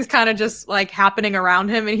everything's kind of just like happening around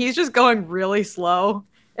him, and he's just going really slow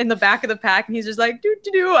in the back of the pack, and he's just like,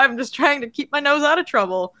 "Do. I'm just trying to keep my nose out of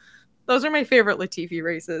trouble." Those are my favorite Latifi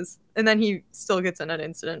races. And then he still gets in an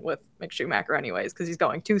incident with Mick Schumacher anyways because he's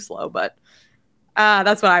going too slow. But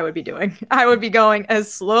that's what I would be doing. I would be going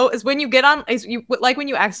as slow as when you get on, like when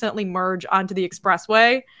you accidentally merge onto the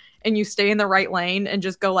expressway and you stay in the right lane and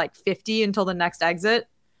just go like 50 until the next exit.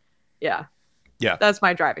 Yeah. Yeah. That's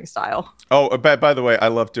my driving style. Oh, by the way, I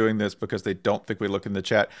love doing this because they don't think we look in the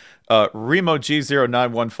chat. Remo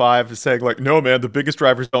G0915 is saying like, no, man, the biggest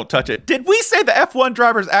drivers don't touch it. Did we say the F1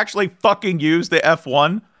 drivers actually fucking use the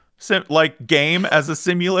F1 game as a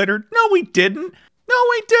simulator? No, we didn't.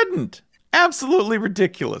 Absolutely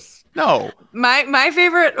ridiculous. No. My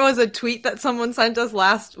favorite was a tweet that someone sent us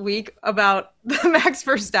last week about Max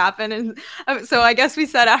Verstappen. And so I guess we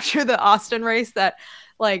said after the Austin race that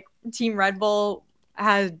like Team Red Bull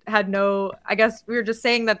had no, I guess we were just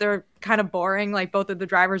saying that they're kind of boring. Like both of the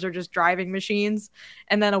drivers are just driving machines.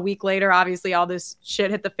 And then a week later, obviously all this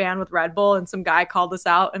shit hit the fan with Red Bull and some guy called us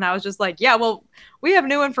out. And I was just like, yeah, well, we have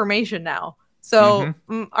new information now. So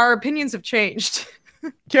our opinions have changed.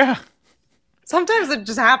 Yeah. Sometimes it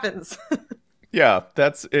just happens. Yeah,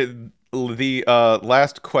 that's it. The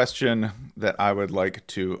last question that I would like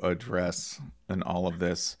to address in all of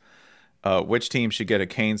this. Which team should get a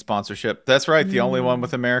Kane sponsorship? That's right. The only one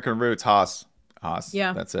with American roots, Haas.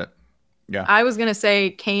 Yeah. That's it. Yeah. I was going to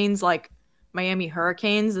say Kane's like Miami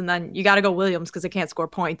Hurricanes, and then you got to go Williams because they can't score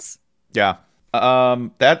points. Yeah.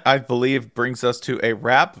 That, I believe, brings us to a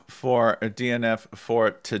wrap for a DNF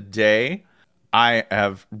for today. I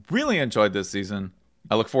have really enjoyed this season.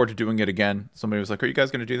 I look forward to doing it again. Somebody was like, are you guys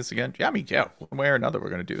going to do this again? Yeah, one way or another, we're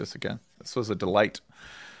going to do this again. This was a delight.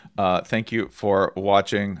 Thank you for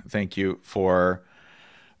watching. Thank you for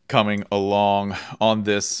coming along on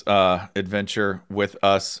this adventure with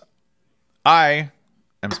us. I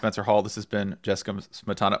am Spencer Hall. This has been Jessica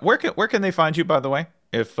Smetana. Where can they find you, by the way,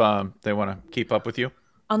 if they want to keep up with you?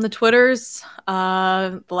 On the Twitters,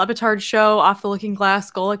 the Levitard Show, Off the Looking Glass,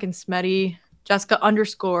 Golic and Smetty,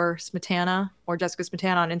 Jessica_Smetana, or Jessica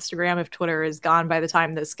Smetana on Instagram if Twitter is gone by the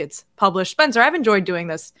time this gets published. Spencer, I've enjoyed doing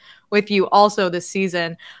this with you also this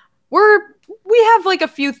season. We have like a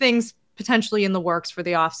few things potentially in the works for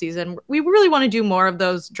the off season. We really want to do more of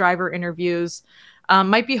those driver interviews.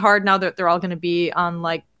 Might be hard now that they're all going to be on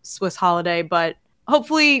like Swiss holiday, but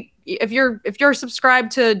hopefully if you're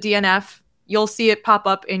subscribed to DNF, you'll see it pop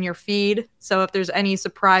up in your feed. So if there's any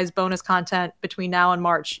surprise bonus content between now and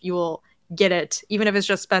March, you will get it, even if it's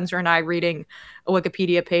just Spencer and I reading a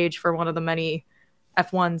Wikipedia page for one of the many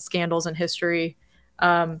F1 scandals in history.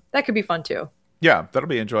 That could be fun too. Yeah, that'll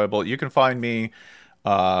be enjoyable. You can find me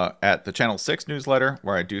at the Channel 6 newsletter,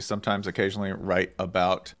 where I do sometimes occasionally write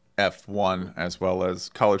about F1 as well as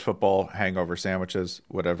college football, hangover sandwiches,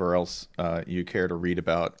 whatever else you care to read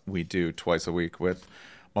about. We do twice a week with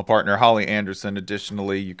my partner, Holly Anderson.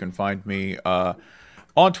 Additionally, you can find me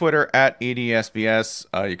on Twitter at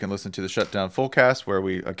EDSBS. You can listen to the Shutdown Fullcast, where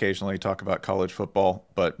we occasionally talk about college football,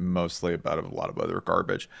 but mostly about a lot of other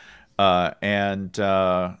garbage. And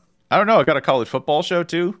I don't know. I got a college football show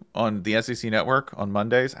too on the SEC Network on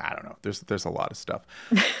Mondays. I don't know. There's a lot of stuff.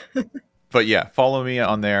 But yeah, follow me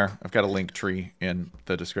on there. I've got a link tree in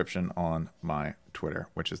the description on my Twitter,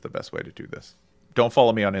 which is the best way to do this. Don't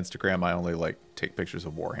follow me on Instagram. I only take pictures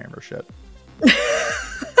of Warhammer shit.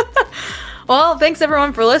 Well, thanks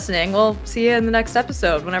everyone for listening. We'll see you in the next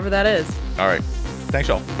episode, whenever that is. All right. Thanks,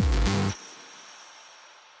 y'all.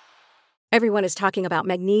 Everyone is talking about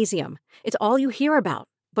magnesium. It's all you hear about.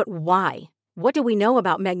 But why? What do we know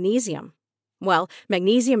about magnesium? Well,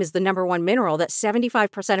 magnesium is the #1 mineral that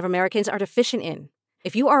 75% of Americans are deficient in.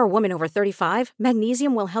 If you are a woman over 35,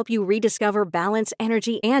 magnesium will help you rediscover balance,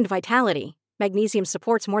 energy, and vitality. Magnesium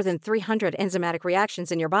supports more than 300 enzymatic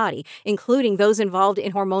reactions in your body, including those involved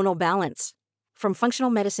in hormonal balance. From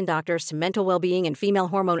functional medicine doctors to mental well-being and female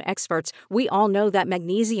hormone experts, we all know that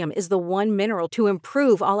magnesium is the one mineral to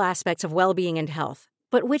improve all aspects of well-being and health.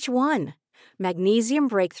 But which one? Magnesium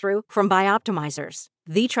Breakthrough from Bioptimizers,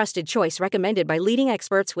 the trusted choice recommended by leading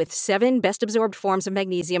experts with 7 best-absorbed forms of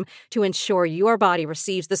magnesium to ensure your body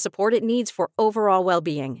receives the support it needs for overall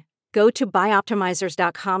well-being. Go to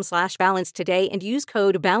bioptimizers.com/balance today and use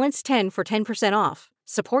code BALANCE10 for 10% off.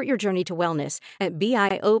 Support your journey to wellness at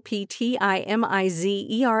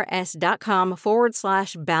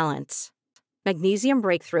bioptimizers.com/balance. Magnesium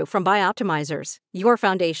Breakthrough from Bioptimizers, your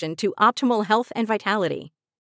foundation to optimal health and vitality.